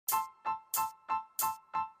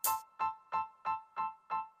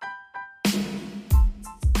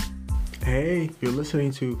Hey, you're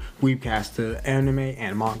listening to Weebcast, the anime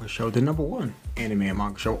and manga show, the #1 anime and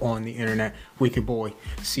manga show on the internet. Wicked Boy,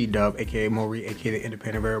 C-Dub, aka Maury, aka the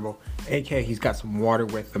Independent Variable, aka he's got some water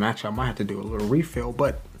with him. Actually, I might have to do a little refill,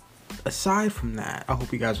 but aside from that, I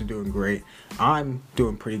hope you guys are doing great. I'm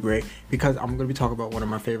doing pretty great because I'm going to be talking about one of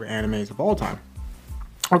my favorite animes of all time.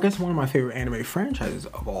 I guess one of my favorite anime franchises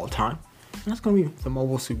of all time. And that's going to be the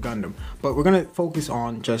Mobile Suit Gundam. But we're going to focus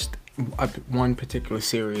on just one particular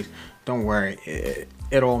series. Don't worry,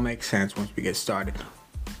 it all makes sense once we get started.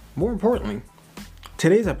 More importantly,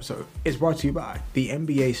 today's episode is brought to you by the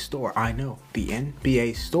NBA Store. I know, the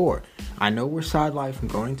NBA Store. I know we're sidelined from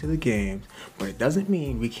going to the games, but it doesn't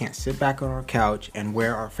mean we can't sit back on our couch and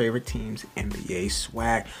wear our favorite team's NBA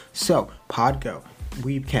swag. So, Podgo,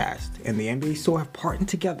 Weebcast, and the NBA Store have partnered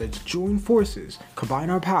together to join forces, combine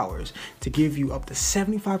our powers, to give you up to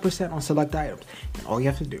 75% on select items. And all you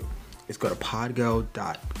have to do is go to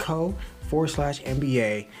podgo.co/NBA,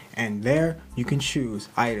 and there you can choose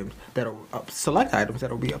items that are select items that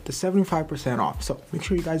will be up to 75% off. So make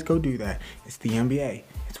sure you guys go do that. It's the NBA.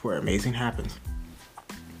 It's where amazing happens.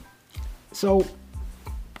 So,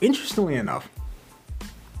 interestingly enough,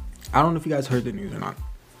 I don't know if you guys heard the news or not,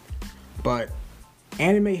 but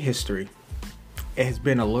anime history, it has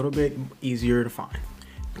been a little bit easier to find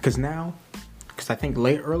because I think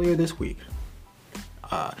earlier this week,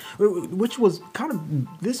 which was kind of,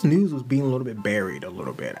 this news was being a little bit buried a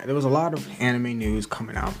little bit. There was a lot of anime news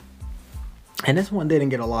coming out, and this one didn't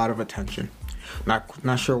get a lot of attention.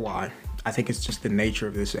 Not sure why. I think it's just the nature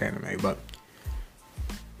of this anime, but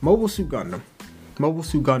Mobile Suit Gundam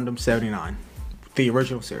 79, the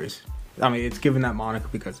original series. I mean, it's given that moniker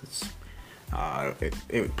because it's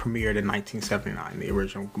it premiered in 1979. The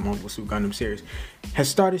original Mobile Suit Gundam series has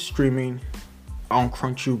started streaming on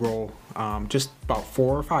Crunchyroll just about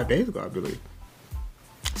 4 or 5 days ago, I believe.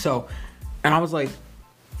 So, and I was like,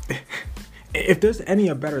 if there's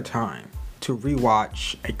a better time to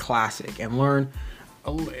rewatch a classic and learn,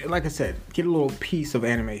 like I said, get a little piece of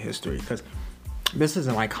anime history, because this is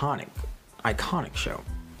an iconic show.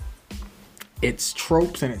 Its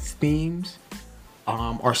tropes and its themes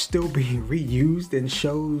are still being reused in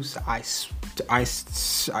shows. I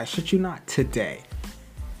shit you not, today.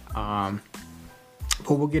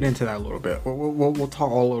 But we'll get into that a little bit. We'll talk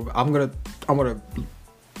all over. I'm gonna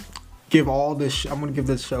give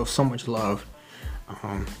this show so much love.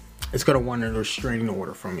 It's gonna want a restraining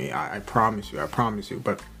order from me. I promise you.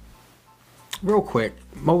 But real quick,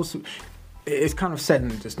 it's kind of set in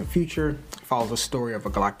the distant future. It follows a story of a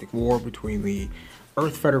galactic war between the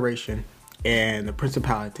Earth Federation and the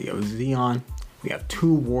Principality of Zeon. We have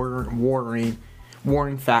two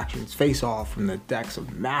warring factions face off from the decks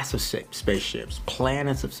of massive spaceships,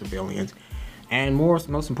 planets of civilians, and most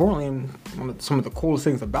importantly, some of the coolest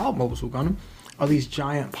things about Mobile Suit Gundam are these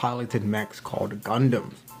giant piloted mechs called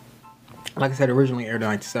Gundams. Like I said, originally aired in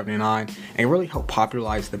 1979, and it really helped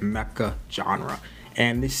popularize the mecha genre.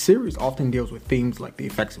 And this series often deals with themes like the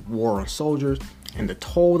effects of war on soldiers and the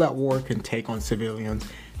toll that war can take on civilians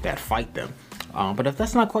that fight them. But if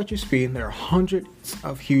that's not quite your speed, there are hundreds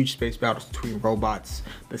of huge space battles between robots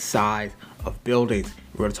the size of buildings.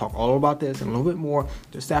 We're going to talk all about this and a little bit more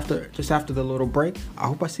just after the little break. I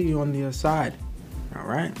hope I see you on the other side. All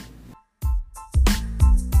right.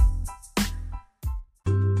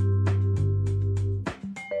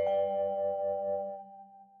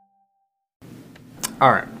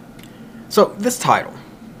 All right. So this title,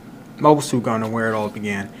 Mobile Suit Gundam, where it all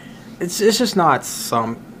began, it's just not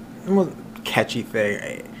some catchy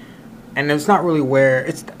thing, and it's not really where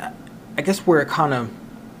it's. I guess where it kind of,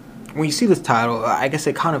 when you see this title, I guess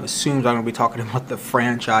it kind of assumes I'm going to be talking about the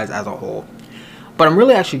franchise as a whole. But I'm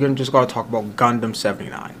really actually going to talk about Gundam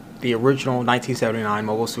 79, the original 1979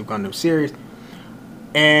 Mobile Suit Gundam series,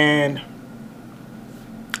 and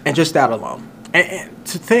just that alone. And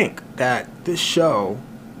to think that this show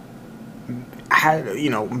had,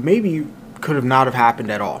 maybe could have not have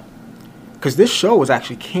happened at all, because this show was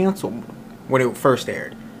actually canceled when it first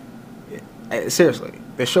aired. Seriously,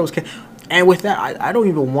 the show was canceled. And with that, I don't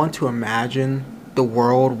even want to imagine the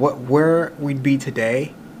world, where we'd be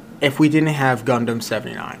today if we didn't have Gundam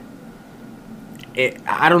 79.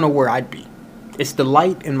 I don't know where I'd be. It's the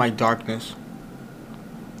light in my darkness,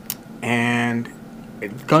 and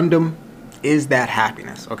Gundam is that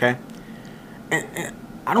happiness, okay? And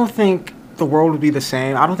I don't think the world would be the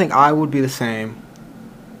same. I don't think I would be the same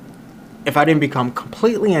if I didn't become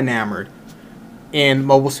completely enamored in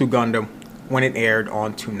Mobile Suit Gundam when it aired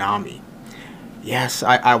on Toonami. Yes,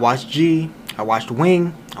 I watched G, I watched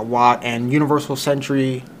Wing, and Universal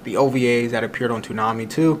Century, the OVAs that appeared on Toonami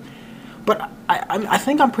too. But I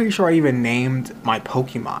think I'm pretty sure I even named my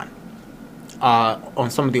Pokemon on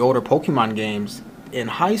some of the older Pokemon games in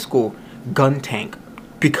high school Guntank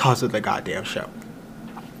because of the goddamn show.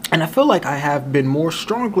 And I feel like I have been more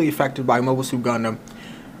strongly affected by Mobile Suit Gundam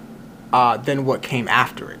than what came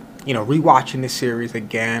after it. You know, rewatching this series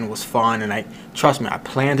again was fun, and I trust me, I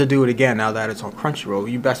plan to do it again now that it's on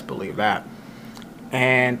Crunchyroll. You best believe that.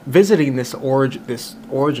 And visiting this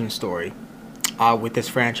origin story with this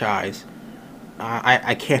franchise,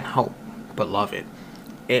 I can't help but love it.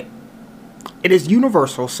 It it is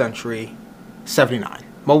Universal Century 79.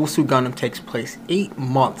 Mobile Suit Gundam takes place 8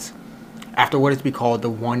 months after what is to be called the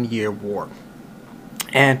 1 Year War.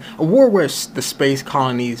 And a war where the space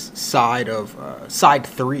colony's side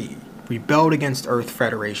 3 rebelled against Earth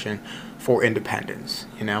Federation for independence,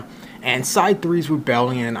 you know. And side three's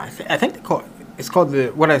rebellion, I think it's called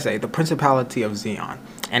the Principality of Zeon,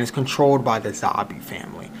 and it's controlled by the Zabi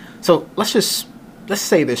family. So let's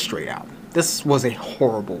say this straight out. This was a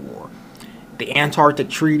horrible war. The Antarctic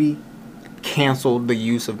Treaty canceled the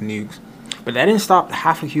use of nukes, but that didn't stop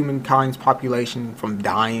half of humankind's population from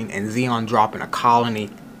dying and Zeon dropping a colony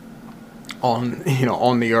on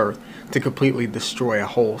the Earth to completely destroy a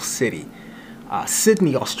whole city.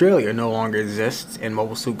 Sydney, Australia, no longer exists in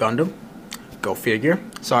Mobile Suit Gundam. Go figure.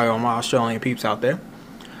 Sorry, all my Australian peeps out there.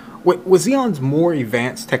 With Zeon's more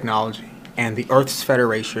advanced technology and the Earth's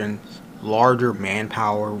Federation's larger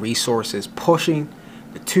manpower resources pushing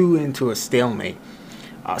the two into a stalemate,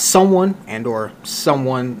 someone's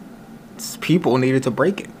people needed to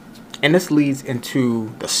break it. And this leads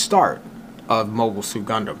into the start of Mobile Suit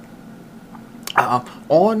Gundam.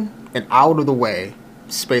 On and out of the way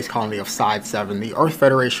space colony of Side 7, the Earth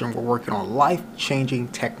Federation were working on life-changing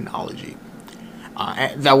technology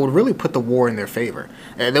that would really put the war in their favor.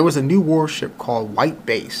 There was a new warship called White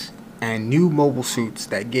Base and new mobile suits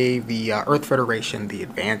that gave the Earth Federation the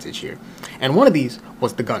advantage here. And one of these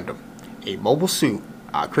was the Gundam, a mobile suit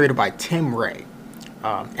created by Tim Ray.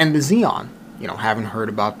 And the Zeon, haven't heard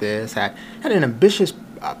about this, had an ambitious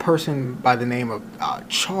person by the name of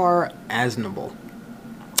Char Aznable,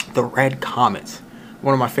 the Red Comet,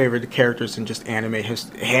 one of my favorite characters in just anime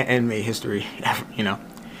history ever,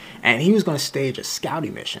 And he was going to stage a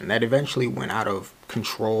scouting mission that eventually went out of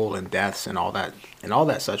control and deaths and all that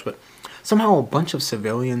such. But somehow a bunch of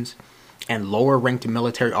civilians and lower ranked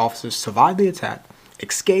military officers survived the attack,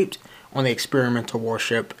 escaped on the experimental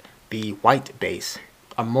warship, the White Base,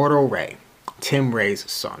 Immortal Ray, Tim Ray's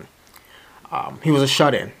son. He was a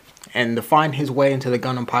shut-in, and to find his way into the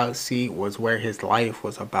Gundam pilot seat was where his life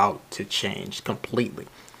was about to change completely.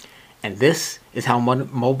 And this is how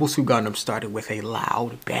Mobile Suit Gundam started, with a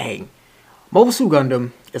loud bang. Mobile Suit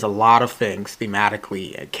Gundam is a lot of things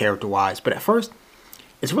thematically and character-wise, but at first,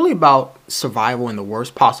 it's really about survival in the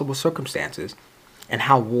worst possible circumstances and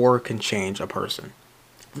how war can change a person.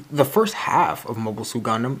 The first half of Mobile Suit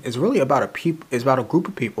Gundam is really about a group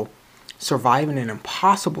of people surviving an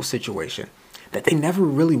impossible situation that they never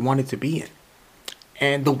really wanted to be in.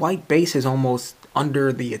 And the White Base is almost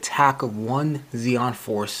under the attack of one Zeon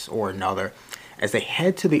force or another as they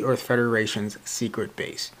head to the Earth Federation's secret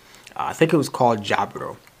base. I think it was called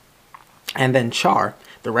Jaburo. And then Char,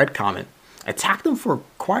 the Red Comet, attacked them for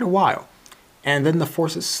quite a while. And then the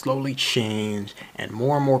forces slowly change and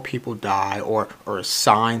more people die or are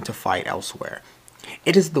assigned to fight elsewhere.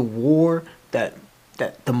 It is the war it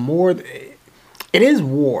is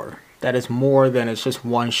war that is more than it's just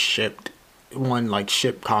one ship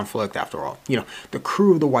conflict after all. The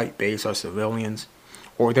crew of the White Base are civilians,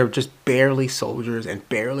 or they're just barely soldiers and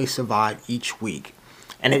barely survive each week.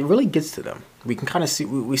 And it really gets to them. We can kind of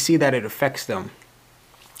see that it affects them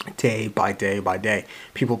day by day by day.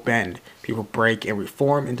 People bend, people break and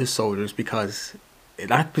reform into soldiers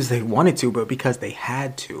not because they wanted to, but because they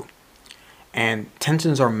had to. And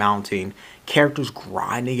tensions are mounting. Characters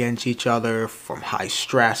grind against each other from high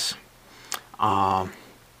stress. And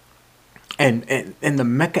the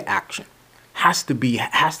mecha action has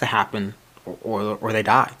to happen or they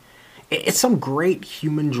die. It's some great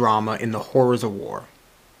human drama in the horrors of war.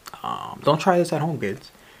 Don't try this at home,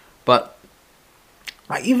 kids. But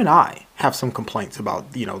even I have some complaints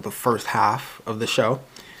about the first half of the show.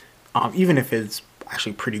 Even if it's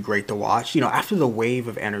actually pretty great to watch. After the wave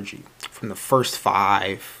of energy from the first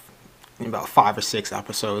about 5 or 6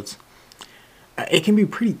 episodes, it can be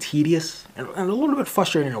pretty tedious and a little bit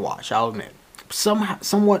frustrating to watch, I'll admit.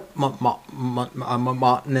 Somewhat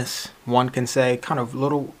monotonous, one can say.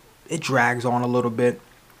 It drags on a little bit.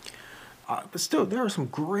 But still, there are some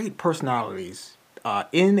great personalities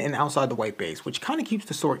in and outside the White Base, which kind of keeps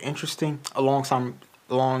the story interesting alongside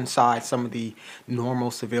alongside some of the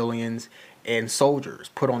normal civilians and soldiers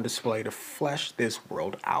put on display to flesh this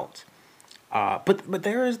world out. But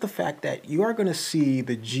there is the fact that you are going to see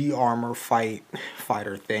the G armor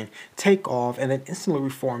fighter thing take off and then instantly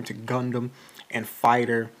reform to Gundam and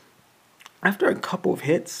fighter after a couple of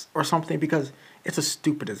hits or something, because it's a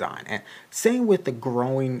stupid design. And same with the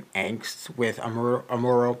growing angst with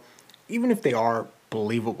Amuro, even if they are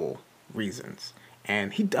believable reasons.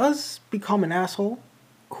 And he does become an asshole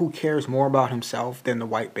who cares more about himself than the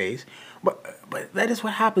white base. But that is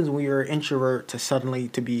what happens when you're an introvert to suddenly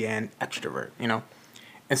to be an extrovert, you know?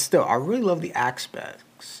 And still, I really love the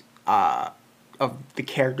aspects of the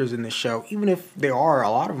characters in the show, even if a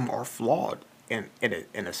lot of them are flawed in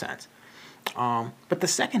a sense. But the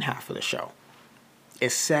second half of the show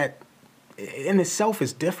is set in itself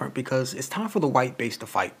is different because it's time for the white base to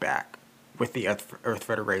fight back with the Earth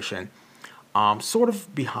Federation, sort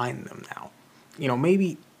of behind them now. You know,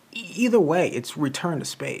 maybe either way, it's return to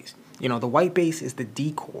space. You know, the white base is the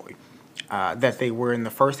decoy that they were in the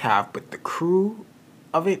first half, but the crew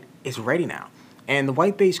of it is ready now. And the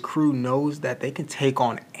white base crew knows that they can take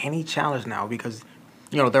on any challenge now because,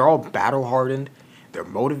 you know, they're all battle hardened. They're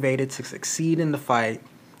motivated to succeed in the fight,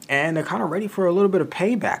 and they're kind of ready for a little bit of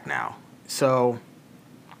payback now. So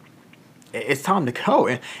it's time to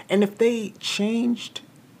go. And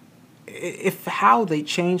if how they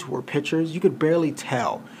changed were pictures, you could barely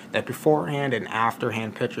tell that beforehand and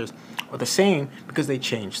afterhand pictures are the same because they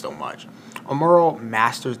changed so much. Amuro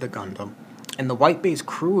masters the Gundam, and the white base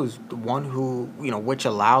crew is the one who, you know, which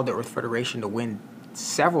allowed the Earth Federation to win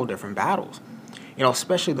several different battles. You know,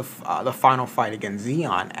 especially the final fight against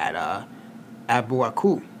Zeon at Abu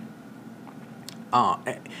Aku.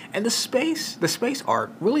 And the space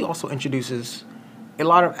arc really also introduces a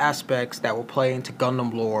lot of aspects that will play into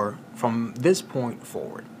Gundam lore from this point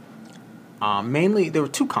forward. Mainly, there were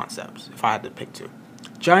two concepts, if I had to pick two: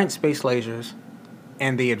 giant space lasers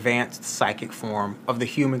and the advanced psychic form of the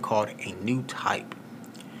human called a new type.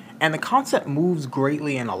 And the concept moves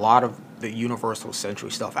greatly in a lot of the Universal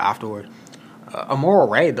Century stuff afterward. Amuro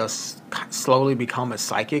Ray does slowly become a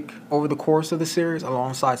psychic over the course of the series,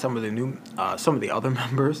 alongside some of the other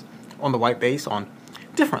members on the white base on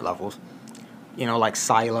different levels. You know, like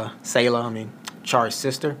Sayla, Char's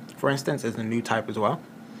sister, for instance, is the new type as well.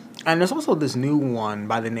 And there's also this new one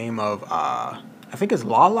by the name of I think it's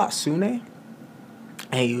Lala Sune,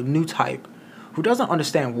 a new type who doesn't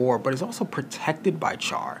understand war, but is also protected by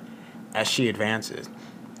Char as she advances.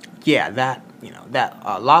 Yeah, that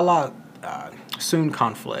Lala Soon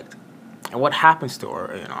conflict and what happens to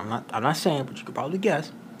her. You know, I'm not saying, but you could probably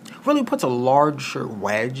guess. Really puts a larger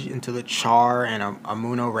wedge into the Char and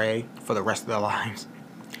Amuno Ray for the rest of their lives.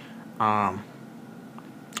 And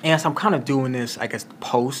so I'm kind of doing this, I guess,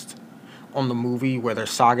 post on the movie where their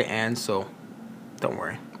saga ends. So don't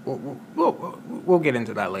worry, we'll get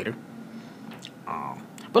into that later.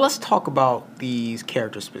 But let's talk about these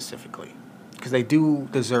characters specifically, because they do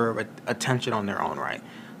deserve attention on their own right.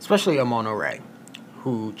 Especially Amuno Ray,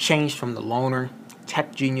 who changed from the loner,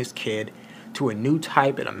 tech genius kid to a new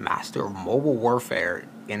type and a master of mobile warfare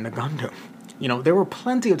in the Gundam. You know, there were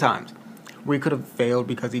plenty of times where he could have failed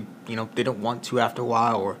because he, you know, didn't want to after a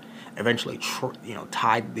while, or eventually,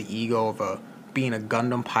 tied the ego of being a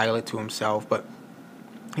Gundam pilot to himself. But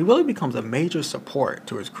he really becomes a major support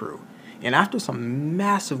to his crew. And after some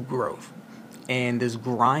massive growth and this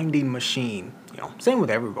grinding machine, you know, same with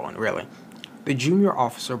everyone really, the junior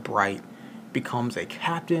officer Bright becomes a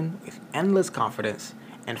captain with endless confidence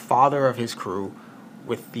and father of his crew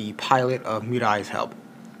with the pilot of Mirai's help.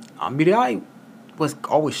 Mirai was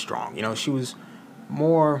always strong. You know, she was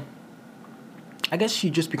more, I guess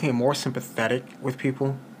she just became more sympathetic with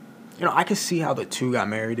people. You know, I could see how the two got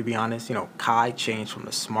married, to be honest. You know, Kai changed from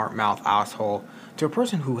the smart mouth asshole to a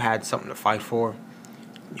person who had something to fight for.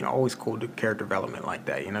 You know, always cool to character development like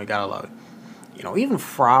that. You know, you gotta love it. You know, even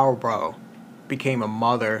Frau Bro became a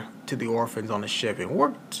mother to the orphans on the ship and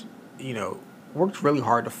worked really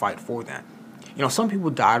hard to fight for them. You know, some people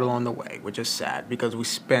died along the way, which is sad because we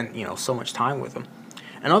spent, you know, so much time with them.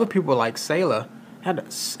 And other people like Sayla had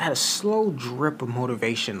a slow drip of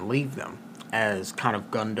motivation leave them as kind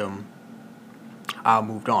of Gundam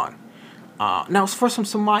moved on. Now, for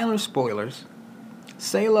some minor spoilers,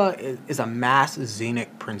 Sayla is a mass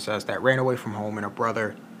Xenic princess that ran away from home, and her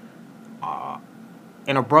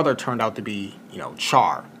brother turned out to be, you know,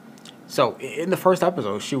 Char. So in the first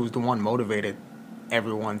episode, she was the one motivated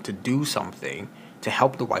everyone to do something to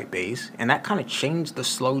help the white base, and that kind of changed the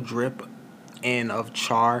slow drip in of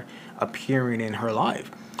Char appearing in her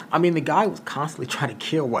life. I mean, the guy was constantly trying to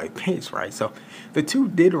kill white base, right? So the two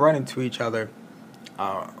did run into each other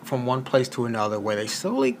from one place to another, where they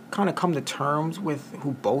slowly kind of come to terms with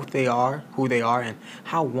who they are, and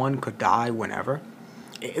how one could die whenever.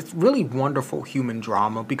 It's really wonderful human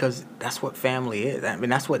drama because that's what family is. I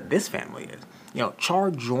mean, that's what this family is.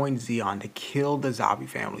 Char joined Xeon to kill the zombie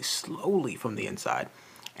family slowly from the inside.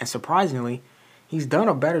 And surprisingly, he's done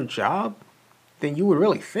a better job than you would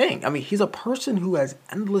really think. I mean, he's a person who has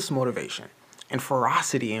endless motivation and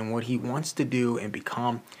ferocity in what he wants to do and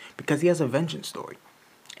become because he has a vengeance story.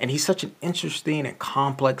 And he's such an interesting and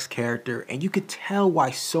complex character, and you could tell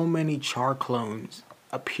why so many Char clones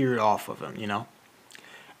appeared off of him.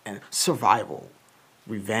 And survival,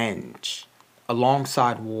 revenge,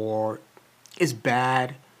 alongside war is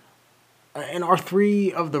bad, and are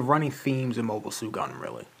three of the running themes in Mobile Suit Gundam,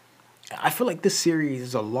 really. I feel like this series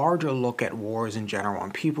is a larger look at wars in general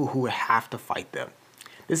and people who would have to fight them.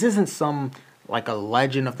 This isn't some like a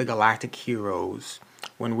Legend of the Galactic Heroes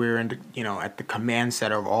when we're at the command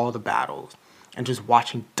center of all the battles and just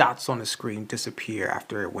watching dots on the screen disappear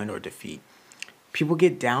after a win or defeat. People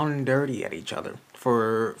get down and dirty at each other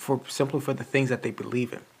for simply for the things that they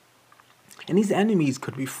believe in. And these enemies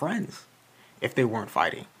could be friends if they weren't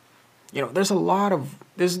fighting. There's also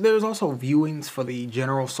viewings for the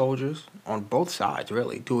general soldiers on both sides,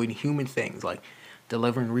 really, doing human things like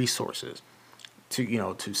delivering resources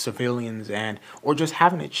to civilians or just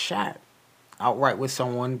having a chat outright with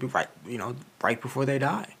someone right before they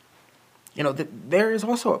die. There is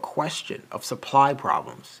also a question of supply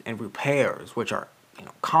problems and repairs, which are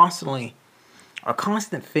constant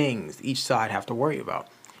things each side have to worry about.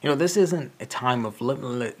 This isn't a time of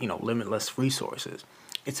limitless resources.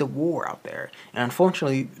 It's a war out there, and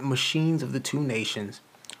unfortunately, machines of the two nations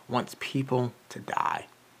wants people to die.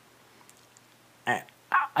 And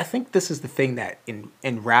I think this is the thing that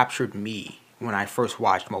enraptured me when I first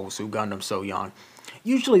watched Mobile Suit Gundam so young.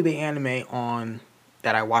 Usually, the anime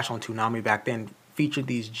that I watched on Toonami back then featured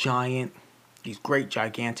these great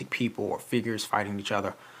gigantic people or figures fighting each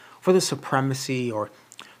other for the supremacy or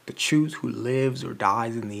to choose who lives or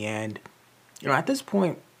dies in the end. At this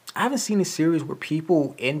point, I haven't seen a series where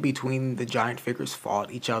people in between the giant figures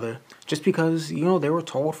fought each other just because, they were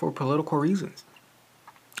told for political reasons.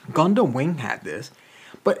 Gundam Wing had this,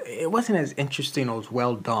 but it wasn't as interesting or as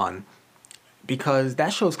well done because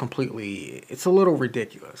that show's it's a little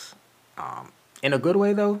ridiculous. In a good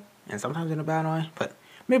way, though, and sometimes in a bad way, but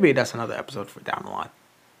maybe that's another episode for down the line.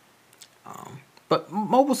 But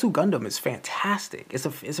Mobile Suit Gundam is fantastic.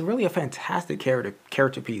 It's really a fantastic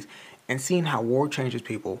character piece, and seeing how war changes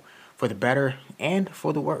people for the better and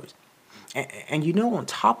for the worse. And on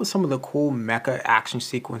top of some of the cool mecha action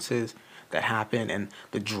sequences that happen and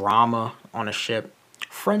the drama on a ship,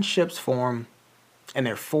 friendships form and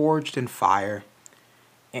they're forged in fire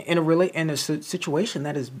in a situation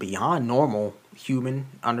that is beyond normal human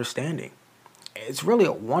understanding. It's really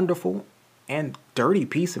a wonderful and dirty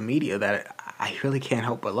piece of media that I really can't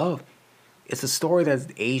help but love. It's a story that's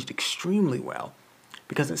aged extremely well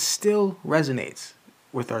because it still resonates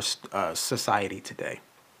with our society today.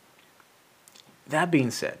 That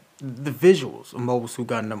being said, the visuals of Mobile Suit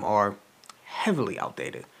Gundam are heavily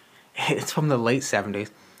outdated. It's from the late 70s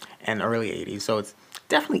and early 80s, so it's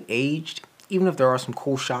definitely aged, even if there are some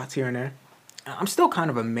cool shots here and there. I'm still kind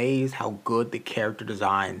of amazed how good the character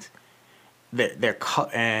designs,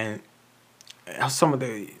 and how some of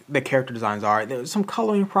the character designs are. There's some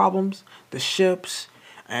coloring problems. The ships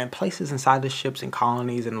and places inside the ships and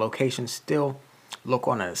colonies and locations still look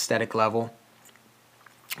on an aesthetic level,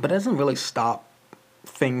 but it doesn't really stop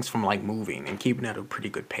things from moving and keeping at a pretty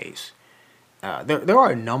good pace. There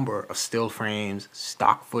are a number of still frames,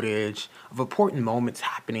 stock footage of important moments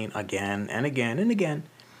happening again and again and again.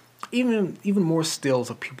 Even more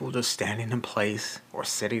stills of people just standing in place or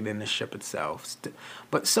sitting in the ship itself.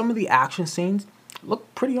 But some of the action scenes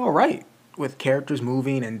look pretty alright, with characters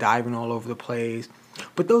moving and diving all over the place.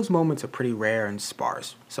 But those moments are pretty rare and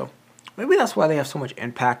sparse. So maybe that's why they have so much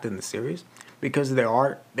impact in the series, because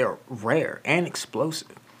they're rare and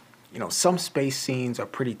explosive. Some space scenes are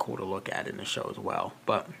pretty cool to look at in the show as well.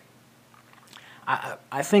 But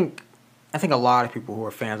I think a lot of people who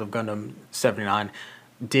are fans of Gundam 79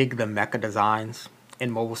 dig the mecha designs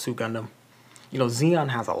in Mobile Suit Gundam. Xeon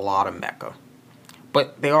has a lot of mecha,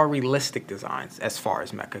 but they are realistic designs as far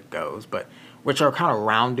as mecha goes, but which are kind of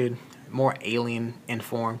rounded, more alien in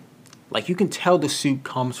form. You can tell the suit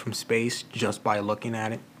comes from space just by looking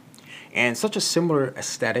at it. And such a similar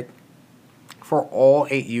aesthetic for all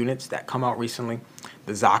 8 units that come out recently.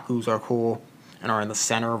 The Zakus are cool and are in the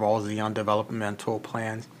center of all Xeon developmental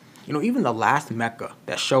plans. Even the last mecha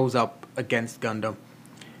that shows up against Gundam,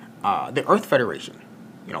 the Earth Federation,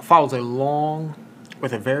 follows a long,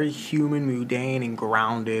 with a very human, mundane, and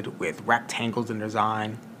grounded, with rectangles in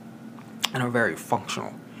design, and are very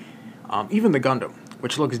functional. Even the Gundam,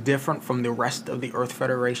 which looks different from the rest of the Earth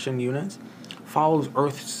Federation units, follows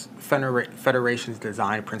Earth's Federation's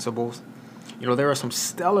design principles. There are some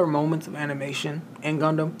stellar moments of animation in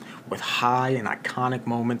Gundam, with high and iconic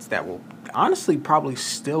moments that will honestly probably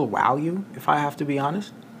still wow you, if I have to be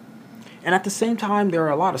honest. And at the same time, there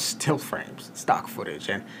are a lot of still frames, stock footage,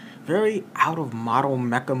 and very out-of-model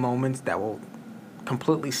mecha moments that will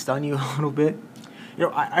completely stun you a little bit.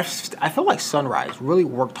 I feel like Sunrise really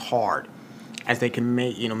worked hard as they can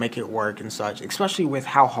make it work and such, especially with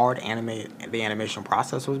how hard the animation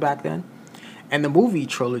process was back then. And the movie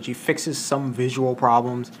trilogy fixes some visual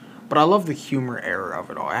problems, but I love the humor era of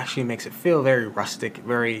it all. It actually makes it feel very rustic,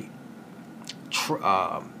 very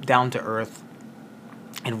down to earth,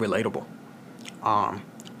 and relatable.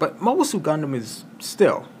 But Mobile Suit Gundam is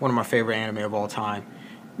still one of my favorite anime of all time.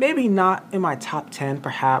 Maybe not in my top 10,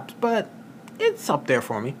 perhaps, but it's up there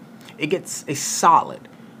for me. It gets a solid.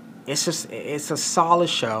 It's a solid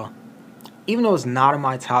show. Even though it's not in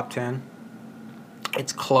my top 10,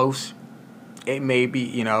 it's close. It may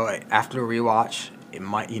be, after the rewatch, it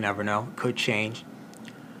might, you never know, it could change.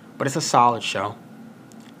 But it's a solid show.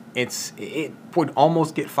 It would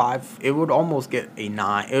almost get 5. It would almost get a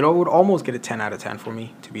 9. It would almost get a 10 out of 10 for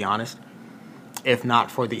me, to be honest. If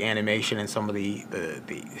not for the animation and some of the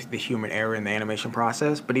human error in the animation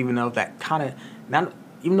process. But even though that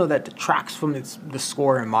detracts from the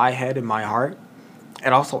score in my head and my heart,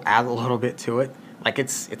 it also adds a little bit to it. Like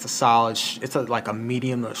it's a solid, like a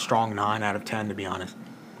medium to strong 9 out of 10, to be honest.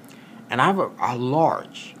 And I have a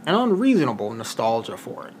large and unreasonable nostalgia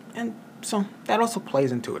for it. And so that also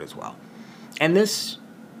plays into it as well. And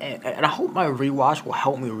I hope my rewatch will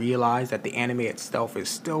help me realize that the anime itself is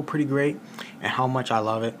still pretty great and how much I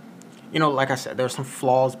love it. Like I said, there are some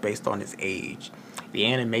flaws based on its age. The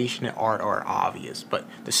animation and art are obvious, but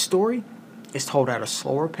the story is told at a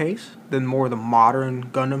slower pace than more of the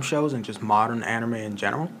modern Gundam shows and just modern anime in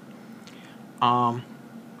general.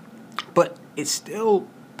 But it's still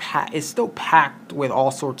packed with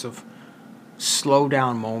all sorts of slow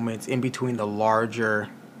down moments in between the larger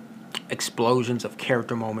explosions of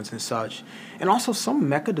character moments and such, and also some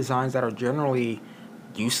mecha designs that are generally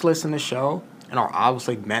useless in the show and are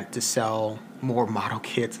obviously meant to sell more model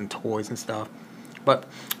kits and toys and stuff. But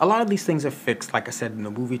a lot of these things are fixed, like I said, in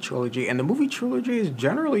the movie trilogy, and the movie trilogy is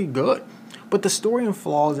generally good. But the story and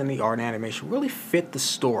flaws in the art and animation really fit the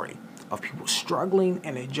story of people struggling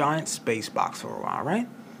in a giant space box for a while, right?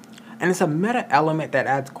 And it's a meta element that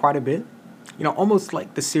adds quite a bit. Almost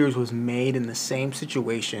like the series was made in the same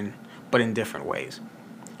situation, but in different ways.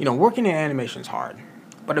 Working in animation is hard,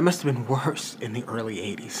 but it must have been worse in the early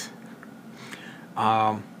 80s.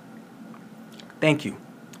 Thank you.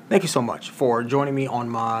 Thank you so much for joining me on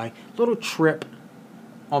my little trip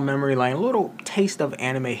on memory lane, a little taste of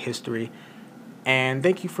anime history. And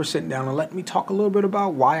thank you for sitting down and letting me talk a little bit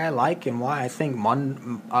about why I like and why I think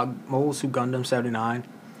Mobile Suit Gundam 79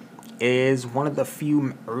 is one of the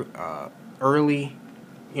few early,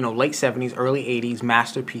 late 70s, early 80s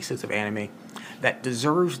masterpieces of anime that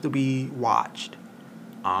deserves to be watched.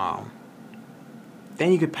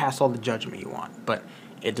 Then you could pass all the judgment you want, but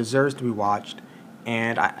it deserves to be watched.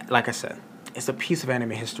 And like I said, it's a piece of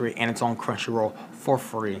anime history, and it's on Crunchyroll for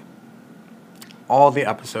free. All the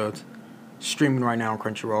episodes streaming right now on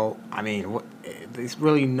Crunchyroll. I mean, there's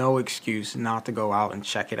really no excuse not to go out and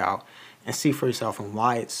check it out and see for yourself and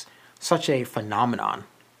why it's such a phenomenon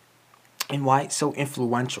and why it's so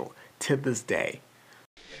influential to this day.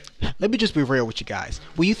 Let me just be real with you guys.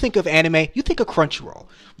 When you think of anime, you think of Crunchyroll.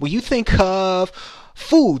 When you think of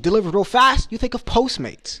food delivered real fast, you think of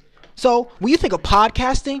Postmates. So when you think of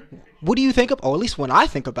podcasting, what do you think of? Or at least when I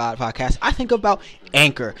think about podcasts, I think about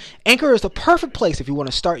Anchor. Anchor is the perfect place if you want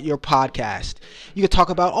to start your podcast. You can talk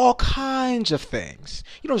about all kinds of things.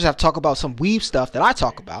 You don't just have to talk about some weeb stuff that I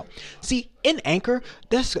talk about. See, in Anchor,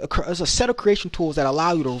 there's a set of creation tools that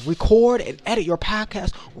allow you to record and edit your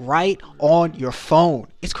podcast right on your phone.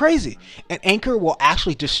 It's crazy. And Anchor will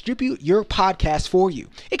actually distribute your podcast for you.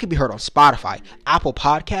 It can be heard on Spotify, Apple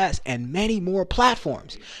Podcasts, and many more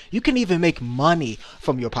platforms. You can even make money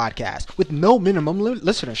from your podcast with no minimum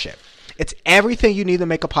listenership. It's everything you need to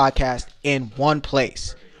make a podcast in one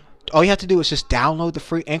place. All you have to do is just download the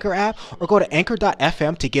free Anchor app or go to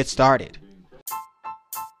anchor.fm to get started.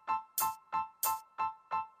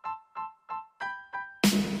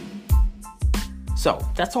 So,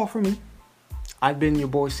 that's all for me. I've been your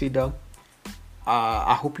boy C-Dub.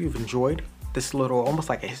 I hope you've enjoyed this little, almost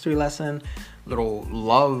like a history lesson, little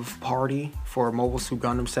love party for Mobile Suit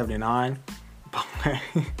Gundam 79.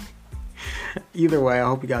 Either way, I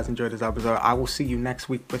hope you guys enjoyed this episode. I will see you next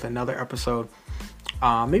week with another episode.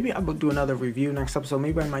 Maybe I will do another review next episode.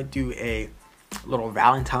 Maybe I might do a little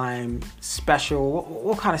Valentine special.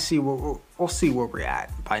 We'll kind of see. We'll see where we're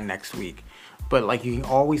at by next week. But like, you can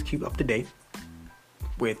always keep up to date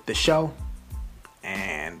with the show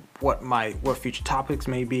and what future topics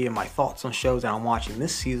may be and my thoughts on shows that I'm watching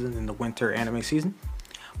this season in the winter anime season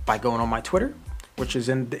by going on my Twitter, which is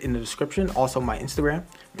in the description. Also my Instagram.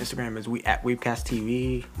 Instagram is at Weebcast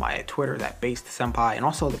TV. My Twitter is at Based Senpai, and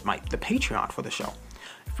also the Patreon for the show.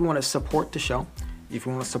 If you want to support the show, if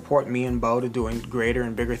you want to support me and Bo to doing greater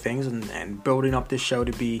and bigger things and building up this show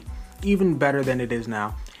to be even better than it is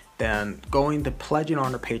now, then going to pledging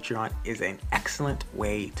on the Patreon is an excellent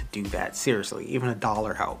way to do that. Seriously, even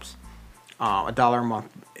 $1 helps. $1 a month,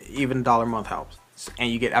 even $1 a month helps.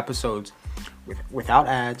 And you get episodes without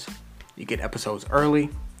ads. You get episodes early.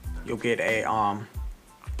 You'll get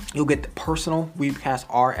the personal Weebcast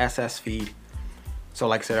RSS feed. So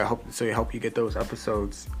like I said, I hope you get those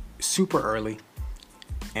episodes super early.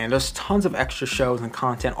 And there's tons of extra shows and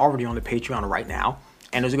content already on the Patreon right now.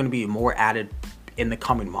 And there's going to be more added in the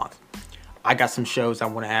coming month. I got some shows I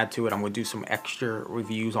want to add to it. I'm going to do some extra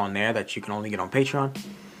reviews on there that you can only get on Patreon.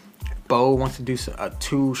 Bo wants to do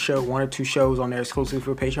one or two shows on there exclusively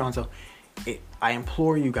for Patreon. So I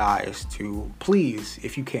implore you guys to please,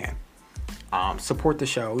 if you can, support the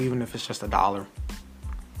show, even if it's just $1,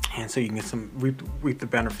 and so you can get reap the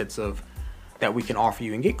benefits of that we can offer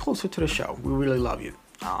you and get closer to the show. We really love you,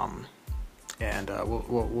 and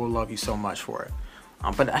we'll love you so much for it.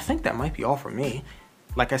 But I think that might be all for me.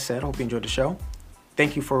 Like I said, I hope you enjoyed the show.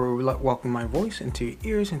 Thank you for welcoming my voice into your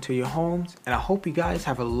ears, into your homes, and I hope you guys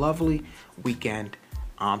have a lovely weekend.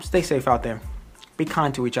 Stay safe out there. Be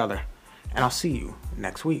kind to each other, and I'll see you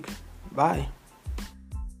next week. Bye.